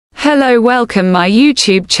Hello, welcome my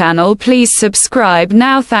YouTube channel, please subscribe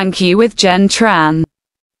now, thank you. With Jen Tran.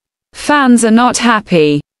 Fans are not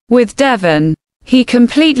happy with Devon. He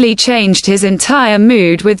completely changed his entire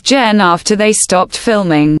mood with Jen after they stopped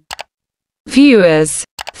filming. Viewers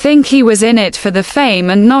think he was in it for the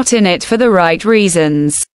fame and not in it for the right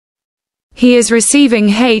reasons. He is receiving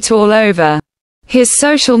hate all over his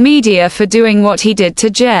social media for doing what he did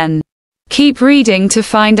to Jen. Keep reading to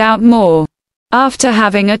find out more. After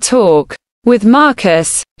having a talk with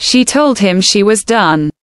Marcus, she told him she was done.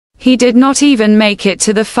 He did not even make it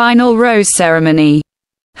to the final rose ceremony.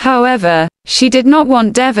 However, she did not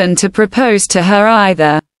want Devon to propose to her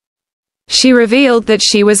either. She revealed that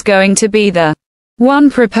she was going to be the one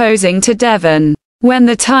proposing to Devon. When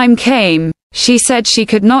the time came, she said she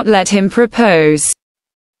could not let him propose.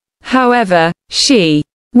 However, she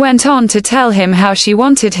went on to tell him how she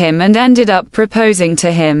wanted him and ended up proposing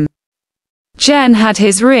to him. Jen had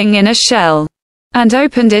his ring in a shell and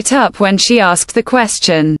opened it up when she asked the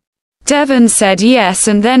question. Devon said yes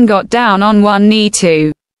and then got down on one knee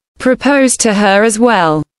to propose to her as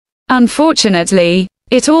well. Unfortunately,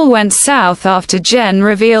 it all went south after Jen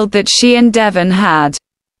revealed that she and Devon had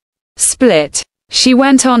split. She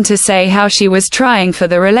went on to say how she was trying for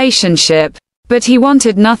the relationship, but he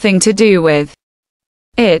wanted nothing to do with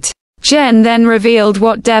it. Jen then revealed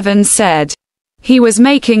what Devon said. He was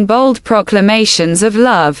making bold proclamations of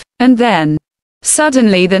love, and then,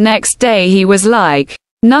 suddenly the next day he was like,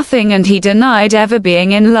 nothing, and he denied ever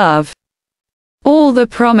being in love. All the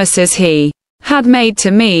promises he had made to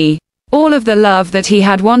me, all of the love that he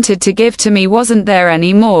had wanted to give to me wasn't there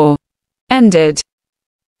anymore. Ended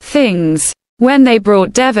things. When they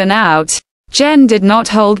brought Devon out, Jen did not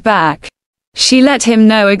hold back. She let him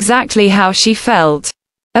know exactly how she felt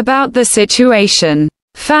about the situation.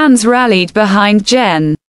 Fans rallied behind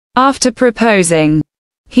Jen after proposing.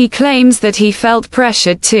 He claims that he felt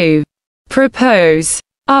pressured to propose.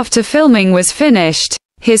 After filming was finished,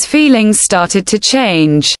 his feelings started to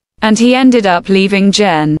change, and he ended up leaving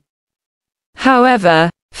Jen. However,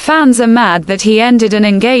 fans are mad that he ended an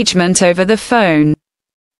engagement over the phone.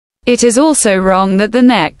 It is also wrong that the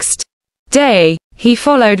next day, he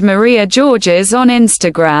followed Maria Georges on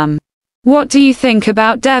Instagram. What do you think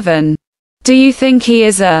about Devon? Do you think he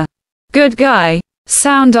is a good guy?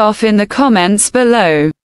 Sound off in the comments below.